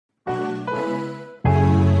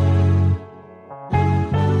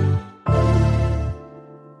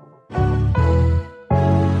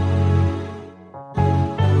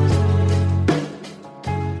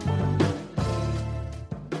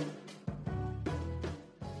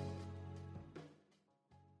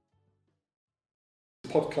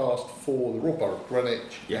podcast for the Royal Borough of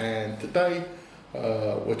Greenwich, and today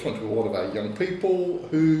we're talking to one of our young people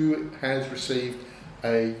who has received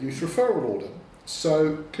a youth referral order.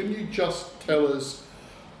 So can you just tell us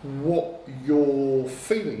what your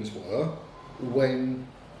feelings were when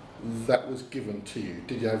that was given to you?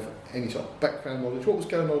 Did you have any sort of background knowledge? What was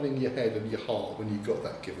going on in your head and your heart when you got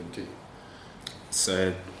that given to you?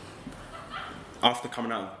 So after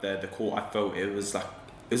coming out of the court, I felt it was a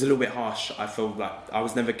little bit harsh. I felt like I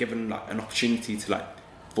was never given like an opportunity to like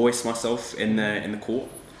voice myself in the court.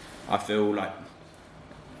 I feel like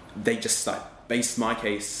they just like based my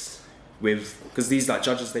case with, because these like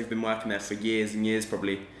judges, they've been working there for years and years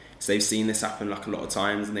probably, so they've seen this happen like a lot of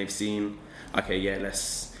times, and they've seen, okay, yeah,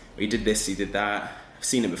 he did this, he did that, I've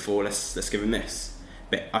seen it before, let's give him this.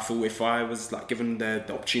 But I thought if I was like given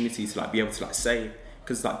the opportunity to like be able to like say,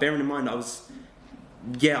 because like bearing in mind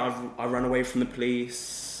I ran away from the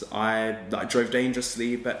police, I like drove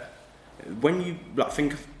dangerously, but when you like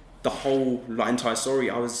think of the whole like entire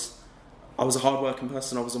story, I was a hard-working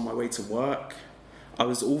person. I was on my way to work. I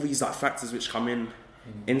was all these like factors which come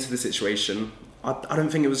into the situation. I don't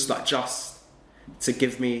think it was like just to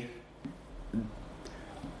give me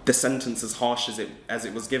the sentence as harsh as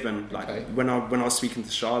it was given. Like when I was speaking to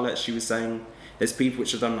Charlotte, she was saying there's people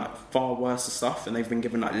which have done like far worse stuff, and they've been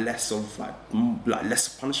given like less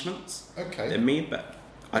punishments than me. But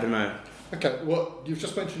I don't know. Okay, well, you've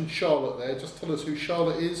just mentioned Charlotte there. Just tell us who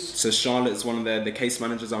Charlotte is. So Charlotte is one of the case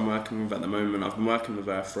managers I'm working with at the moment. I've been working with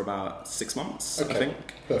her for about 6 months, I think.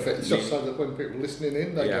 Perfect. It's just so that when people are listening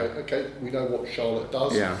in, they go, okay, we know what Charlotte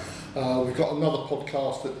does. Yeah. We've got another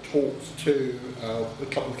podcast that talks to a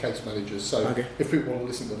couple of case managers. So if people want to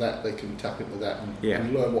listen to that, they can tap into that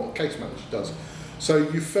and learn what a case manager does. So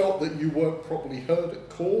you felt that you weren't properly heard at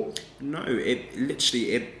court? No,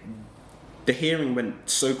 the hearing went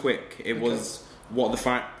so quick. It was what the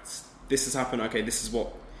facts. This has happened. Okay, this is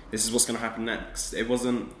what's going to happen next. It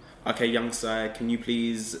wasn't okay, young sir. Can you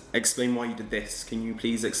please explain why you did this? Can you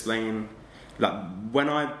please explain? Like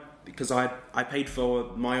because I paid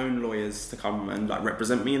for my own lawyers to come and like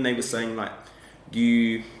represent me, and they were saying like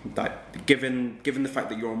you like given the fact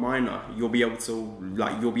that you're a minor, you'll be able to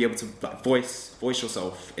like voice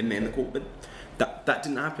yourself in the court. But that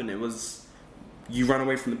didn't happen. It was. You ran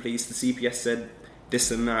away from the police, the CPS said this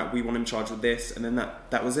and that, we want him charged with this, and then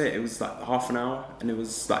that was it. It was like half an hour, and it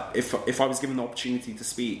was like, if I was given the opportunity to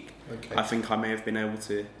speak, I think I may have been able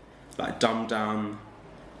to like dumb down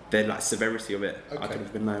the like severity of it. I could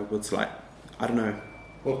have been able to like, I don't know.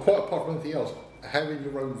 Well, quite apart from anything else, having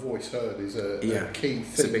your own voice heard is a key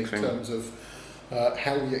thing in terms of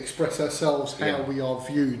how we express ourselves, how we are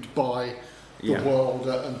viewed by the world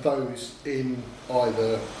and those in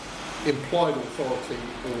either implied authority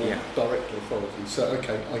or direct authority. So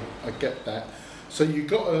I get that. So you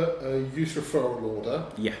got a youth referral order.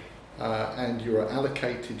 Yeah. And you were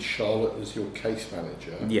allocated Charlotte as your case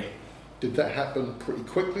manager. Yeah. Did that happen pretty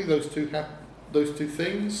quickly? Those two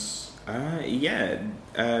things.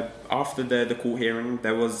 After the court hearing,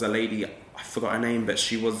 there was a lady. I forgot her name, but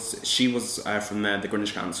she was from the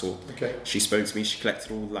Greenwich Council. Okay. She spoke to me. She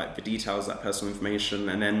collected all like the details, like personal information,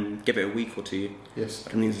 and then give it a week or two. Yes.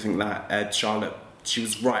 I don't even think that Charlotte. She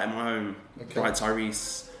was right at my home. Okay. Right,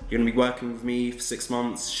 Tyrese. You're going to be working with me for 6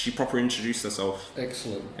 months. She properly introduced herself.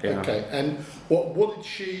 Excellent. Yeah. Okay. And what did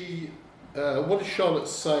Charlotte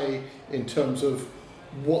say in terms of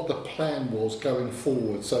what the plan was going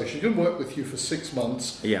forward? So she's going to work with you for 6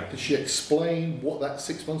 months. Yeah. Did she explain what that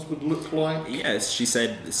 6 months would look like? Yes, she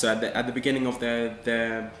said. So at the beginning of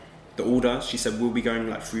the order, she said we'll be going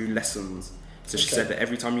like through lessons. So she said that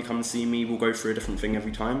every time you come and see me, we'll go through a different thing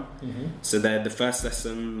every time. Mm-hmm. So the first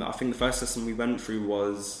lesson, I think the first lesson we went through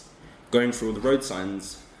was going through all the road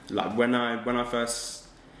signs. Like when I first,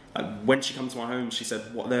 when she came to my home, she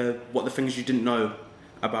said what the things you didn't know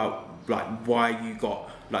about like why you got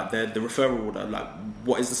like the referral order, like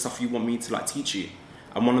what is the stuff you want me to like teach you.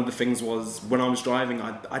 And one of the things was when I was driving,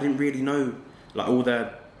 I didn't really know like all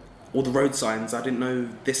the road signs. I didn't know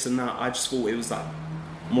this and that. I just thought it was like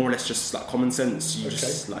more or less just like common sense. You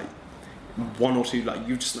just like one or two, like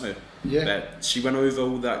you just know. Yeah. But she went over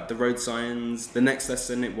all the road signs. The next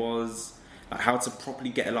lesson it was like how to properly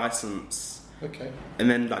get a license. Okay. And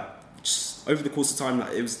then like just over the course of time,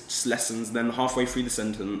 like it was just lessons. And then halfway through the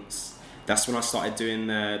sentence, that's when I started doing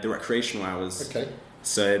the recreational hours. Okay.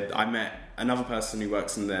 So I met another person who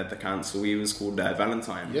works in the council. He was called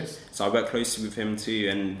Valentine. Yes. So I work closely with him too,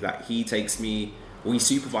 and like he takes me, or he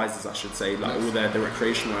supervises, I should say, like all the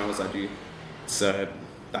recreational hours I do. So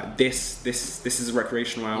like this is a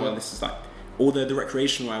recreational hour. Yeah. This is like all the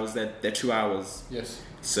recreational hours. They're 2 hours. Yes.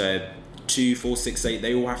 So 2, 4, 6, 8.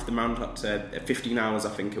 They all have to mount up to 15 hours. I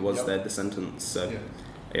think it was the sentence. So,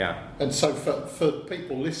 yeah. And so for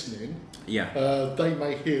people listening, they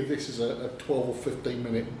may hear this as a 12 or 15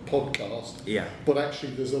 minute podcast. Yeah. But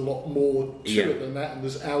actually, there's a lot more to it than that, and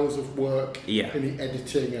there's hours of work in the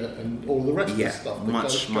editing and all the rest of the stuff.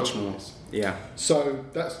 Much more. Yeah. So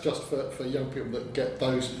that's just for young people that get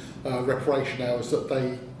those reparation hours, that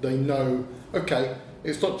they know. Okay,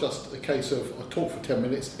 it's not just a case of I talk for 10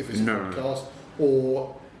 minutes if it's a podcast,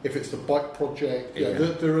 or if it's the bike project.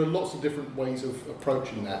 There are lots of different ways of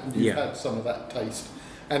approaching that, and you've had some of that taste.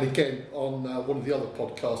 And again, on one of the other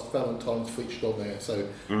podcasts, Valentine's featured on there, so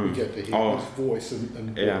we get to hear his voice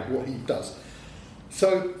and what he does.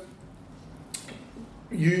 So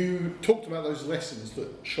you talked about those lessons that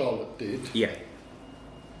Charlotte did. Yeah.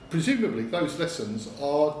 Presumably those lessons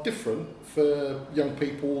are different for young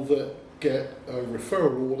people that get a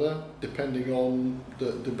referral order depending on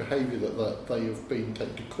the behaviour that they have been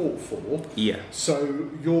taken to court for. Yeah. So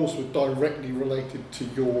yours were directly related to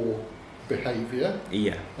your behaviour.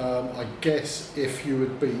 Yeah. I guess if you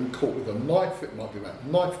had been caught with a knife, it might be about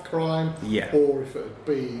knife crime. Yeah. Or if it had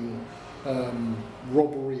been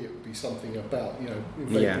robbery, it would be something about,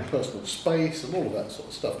 invading personal space and all of that sort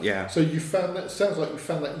of stuff. Yeah. So you found that, sounds like you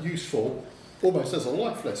found that useful almost as a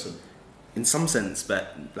life lesson. In some sense,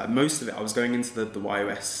 but like most of it, I was going into the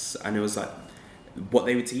YOS, and it was like what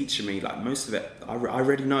they were teaching me. Like most of it, I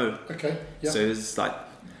already know. Okay. Yeah. So it was like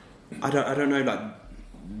I don't know, like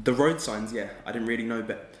the road signs. Yeah, I didn't really know,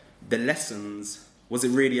 but the lessons, was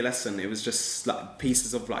it really a lesson? It was just like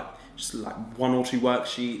pieces of just 1 or 2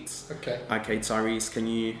 worksheets. Okay. Okay, Tyrese, can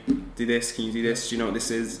you do this? Can you do this? Do you know what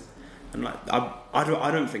this is? And like I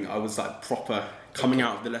don't think I was like proper coming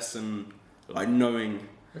out of the lesson like knowing.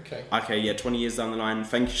 Okay, yeah, 20 years down the line,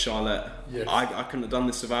 thank you, Charlotte. Yes. I couldn't have done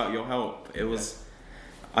this without your help. It was,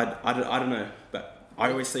 I don't know, but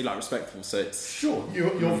I always say like respectful, so it's... Sure,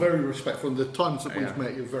 you're very respectful, and the times that we've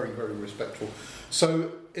met, you're very, very respectful.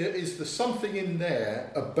 So is there something in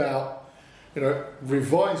there about,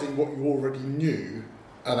 revising what you already knew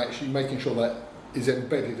and actually making sure that is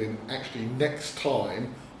embedded in actually next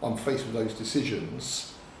time I'm faced with those decisions,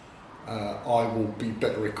 I will be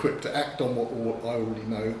better equipped to act on what I already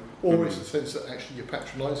know, or is the sense that actually you're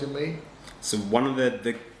patronising me? So one of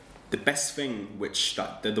the best thing which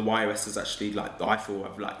like the YOS has actually like I feel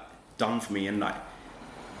have like done for me and like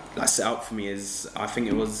set out for me is, I think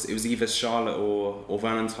it was either Charlotte or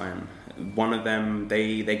Valentine. One of them,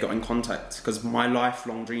 they got in contact because my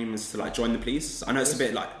lifelong dream is to like join the police. I know it's a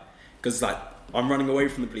bit like, because like I'm running away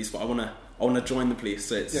from the police, but I wanna join the police.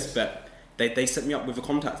 So it's but. They set me up with a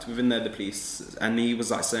contact within the police, and he was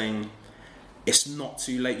like saying, it's not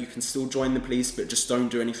too late, you can still join the police, but just don't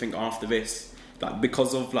do anything after this. Like,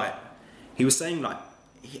 because of like, he was saying like,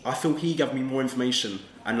 I feel he gave me more information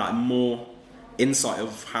and like more insight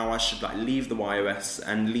of how I should like leave the YOS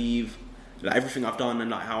and leave like everything I've done, and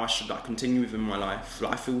like how I should like continue within my life.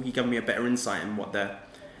 Like I feel he gave me a better insight in what the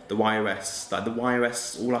YOS, like the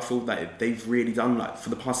YOS, all I feel that they've really done like for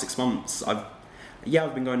the past 6 months.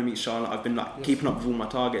 I've been going to meet Charlotte, I've been like keeping up with all my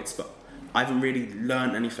targets, but I haven't really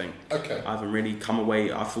learned anything. Okay. I haven't really come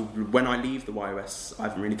away, I feel when I leave the YOS, I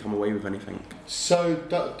haven't really come away with anything. So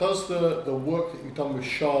does the work that you've done with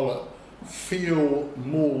Charlotte feel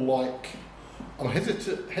more like, I'm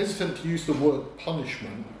hesitant to use the word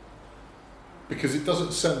punishment, because it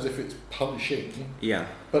doesn't sound as if it's punishing. Yeah.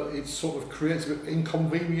 But it sort of creates a bit of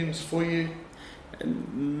inconvenience for you?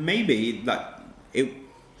 Maybe, like,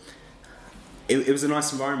 it was a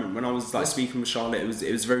nice environment. When I was like speaking with Charlotte,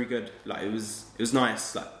 it was very good. Like it was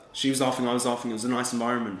nice. Like she was laughing, I was laughing. It was a nice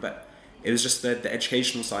environment, but it was just the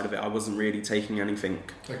educational side of it. I wasn't really taking anything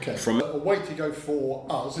from it. A way to go for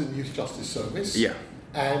us in the Youth Justice Service. Yeah.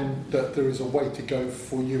 And that there is a way to go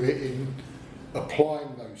for you in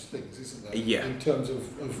applying those things, isn't there? Yeah. In terms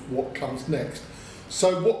of what comes next.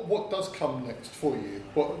 So what does come next for you?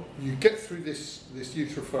 What you get through this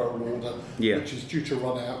youth referral order, which is due to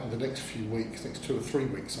run out in the next few weeks, next 2 or 3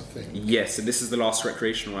 weeks, I think. Yeah, so this is the last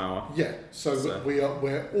recreational hour. Yeah, so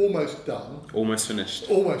we're almost done. Almost finished.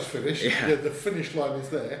 Almost finished. Yeah, the finish line is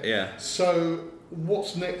there. Yeah. So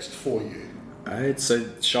what's next for you? So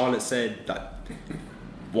Charlotte said that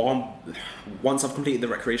once I've completed the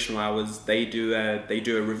recreational hours, they do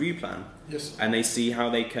a review plan. Yes. And they see how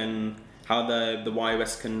they can. How the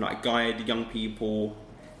YOS can like guide young people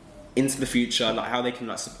into the future, like how they can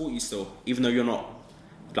like support you still, even though you're not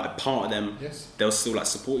like part of them. Yes. They'll still like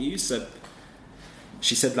support you. So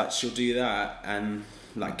she said like she'll do that, and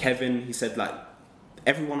like Kevin, he said like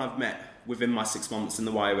everyone I've met within my 6 months in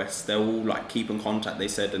the YOS, they'll all like keep in contact. They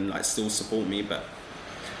said and like still support me, but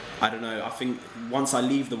I don't know. I think once I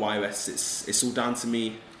leave the YOS, it's all down to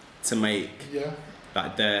me to make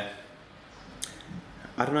like the.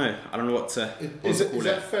 I don't know. I don't know what to. Is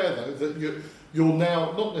that fair though? That you're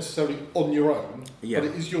now not necessarily on your own, but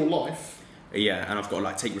it is your life. Yeah, and I've got to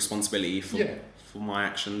like take responsibility for my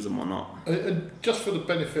actions and whatnot. And just for the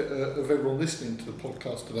benefit of everyone listening to the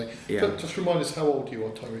podcast today, just remind us how old you are,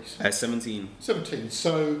 Tyrese. 17. 17.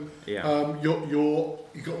 So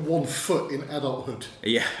you've got 1 foot in adulthood.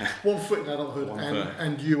 Yeah. 1 foot in adulthood,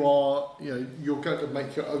 and you are you're going to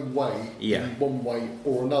make your own way in one way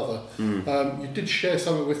or another. You did share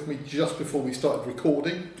something with me just before we started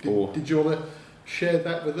recording. Did you want to share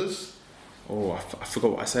that with us? Oh, I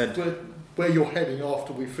forgot what I said. Where you're heading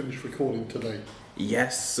after we finish recording today?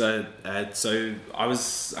 Yes, so I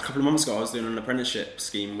was a couple of months ago. I was doing an apprenticeship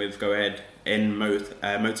scheme with Go Ahead in motor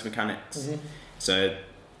mechanics. So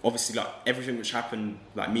obviously, like everything which happened,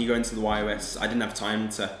 like me going to the YOS, I didn't have time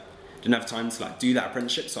to like do that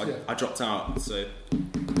apprenticeship. So I dropped out. So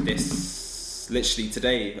this literally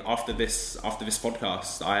today, after this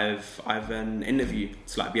podcast, I've an interview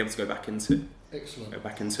to like be able to go back into it. Excellent. Go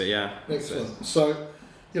back into it, yeah. Excellent. So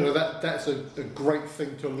that's a great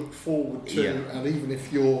thing to look forward to, and even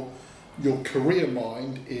if your career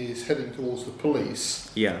mind is heading towards the police,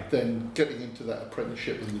 then getting into that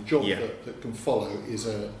apprenticeship and the job that can follow is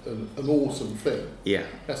an awesome thing. Yeah,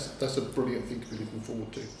 that's a brilliant thing to be looking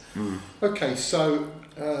forward to. Okay, so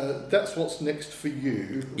that's what's next for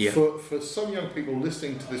you. For some young people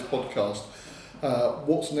listening to this podcast,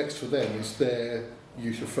 what's next for them is their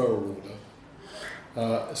youth referral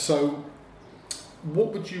order. So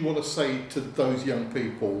what would you want to say to those young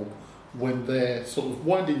people when they're sort of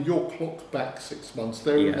winding your clock back 6 months,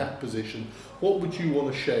 they're in that position? What would you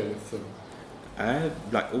want to share with them?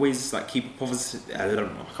 Like always, like keep a positive. I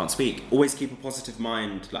don't know. I can't speak. Always keep a positive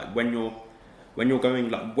mind. Like when you're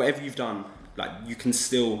going, like whatever you've done, like you can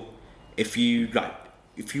still, if you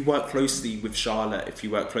work closely with Charlotte, if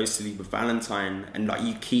you work closely with Valentine, and like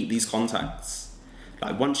you keep these contacts.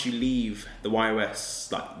 Like once you leave the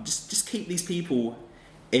YOS, like just keep these people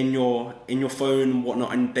in your phone and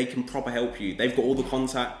whatnot, and they can proper help you. They've got all the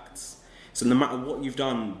contacts, so no matter what you've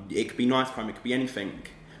done, it could be knife crime, it could be anything.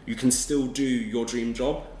 You can still do your dream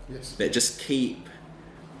job. Yes. But just keep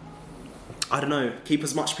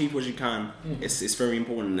as much people as you can. It's very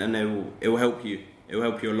important, and it will help you. It will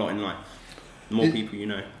help you a lot in life. The more people you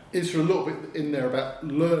know. Is there a little bit in there about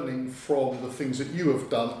learning from the things that you have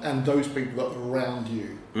done and those people that are around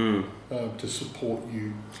you to support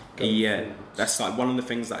you? Forwards? That's like one of the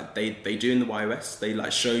things that they do in the YOS. They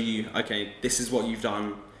like show you, okay, this is what you've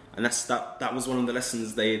done, and that was one of the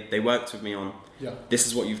lessons they worked with me on. Yeah. This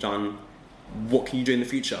is what you've done. What can you do in the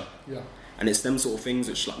future? Yeah. And it's them sort of things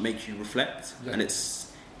which like make you reflect, and it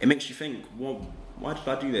makes you think, well, why did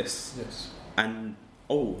I do this? Yes. And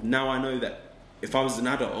now I know that. If I was an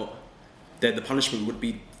adult, the punishment would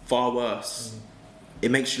be far worse. It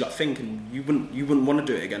makes you like think, and you wouldn't want to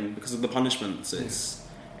do it again because of the punishment. So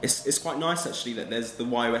it's quite nice actually that there's the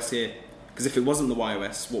YOS here, because if it wasn't the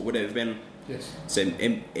YOS, what would it have been? Yes. So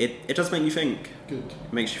it does make you think. Good.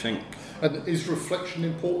 It makes you think. And is reflection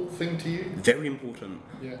an important thing to you? Very important.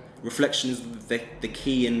 Yeah. Reflection is the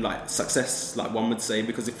key in like success, like one would say,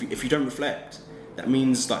 because if you don't reflect, that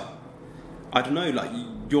means like, I don't know, like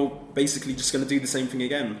you're basically just going to do the same thing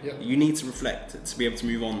again. Yep. You need to reflect to be able to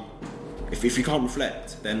move on. If you can't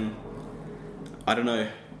reflect, then I don't know.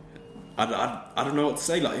 I don't know what to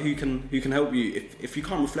say. Like who can help you? If you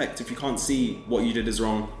can't reflect, if you can't see what you did is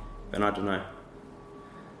wrong, then I don't know.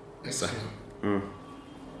 Excellent.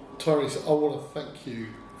 Tyrese, I want to thank you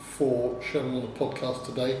for sharing on the podcast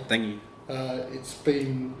today. Thank you. It's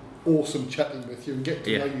been awesome chatting with you and get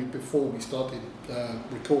to know you before we started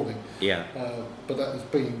recording. Yeah. But that has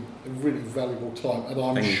been a really valuable time, and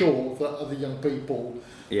I'm sure that other young people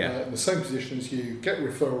in the same position as you get a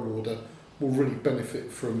referral order will really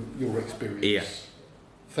benefit from your experience. Yeah.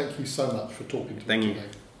 Thank you so much for talking to me today.